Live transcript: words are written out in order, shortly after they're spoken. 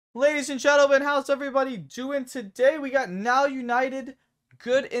Ladies and gentlemen, how's everybody doing today? We got Now United,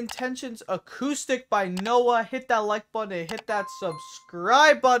 Good Intentions Acoustic by Noah. Hit that like button and hit that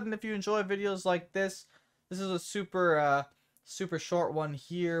subscribe button if you enjoy videos like this. This is a super short one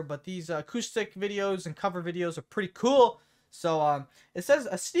here, but these acoustic videos and cover videos are pretty cool. So it says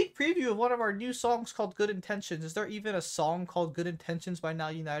a sneak preview of one of our new songs called Good Intentions. Is there even a song called Good Intentions by Now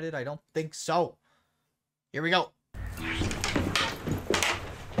United? I don't think so. Here we go.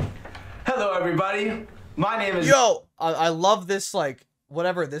 Hello everybody, my name is... Yo, I love this, like,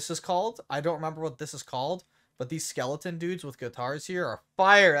 whatever this is called. I don't remember what this is called, but these skeleton dudes with guitars here are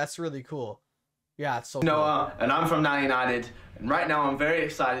fire. That's really cool. Yeah, it's so Noah, and I'm from Now United, and right now I'm very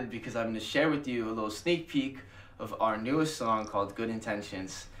excited because I'm going to share with you a little sneak peek of our newest song called Good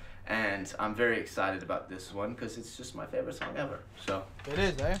Intentions, and I'm very excited about this one because it's just my favorite song ever. So it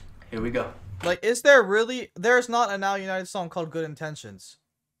is, eh? Here we go. Like, is there really... There's not a Now United song called Good Intentions.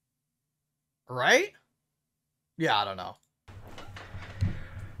 Right? Yeah, I don't know.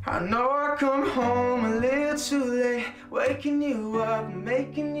 I know I come home a little too late, waking you up,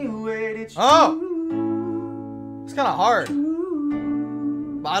 making you wait. It's oh! It's kind of hard.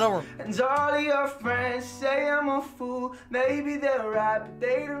 But I don't... And all of your friends say I'm a fool. Maybe they're right, but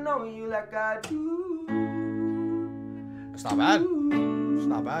they don't know you like I do. It's not bad. It's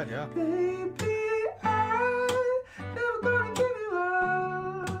not bad, yeah. Baby, I never gonna give you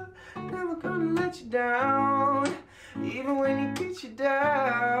up, never gonna let you down, even when you get your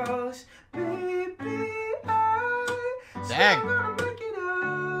doubts. Baby, I dang, gonna make it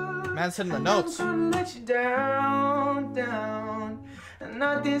up. Man's hitting the notes. Never gonna let you down, and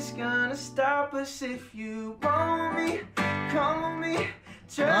nothing's gonna stop us if you want me, come with me.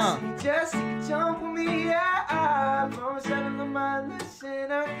 Trust me, just take a jump with me, yeah. I promise I don't learn my lesson.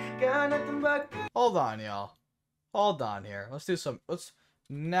 I got nothing but good. Hold on, y'all. Hold on here. Let's do some... Let's...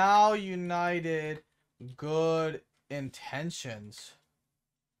 Now United, Good Intentions.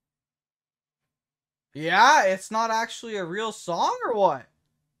 Yeah, it's not actually a real song or what?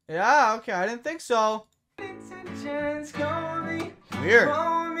 Yeah, okay, I didn't think so. Intentions, come with me. Weird.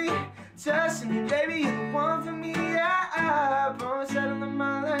 Come with me. Trust me, baby, you're the one for me, yeah. I promise I don't learn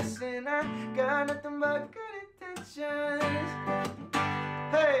my lesson. I got nothing but good intentions.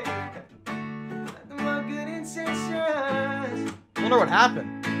 Hey, nothing but good intentions. I wonder what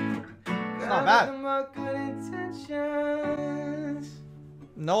happened. It's not bad. Nothing but good intentions.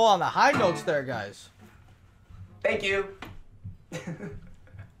 No on the high notes there, guys. Thank you.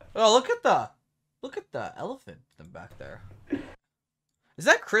 Oh, look at the elephant in the back there. Is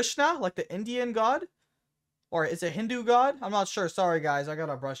that Krishna, like the Indian god? Or is it Hindu god? I'm not sure. Sorry, guys. I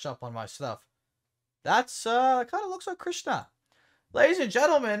gotta brush up on my stuff. That's, kind of looks like Krishna. Ladies and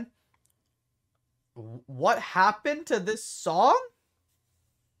gentlemen, what happened to this song?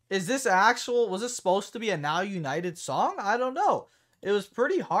 Is this actual... Was this supposed to be a Now United song? I don't know. It was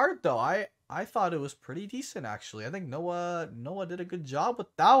pretty hard, though. I thought it was pretty decent, actually. I think Noah did a good job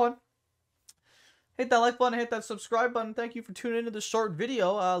with that one. Hit that like button, hit that subscribe button. Thank you for tuning into this short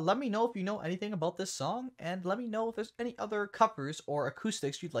video. Let me know if you know anything about this song, and let me know if there's any other covers or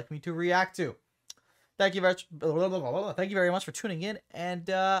acoustics you'd like me to react to. Thank you very much for tuning in, and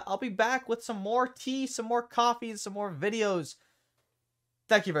I'll be back with some more tea, some more coffee, some more videos.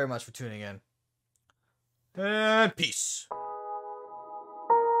 Thank you very much for tuning in, and peace.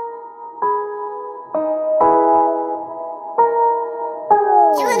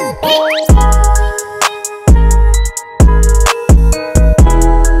 You wanna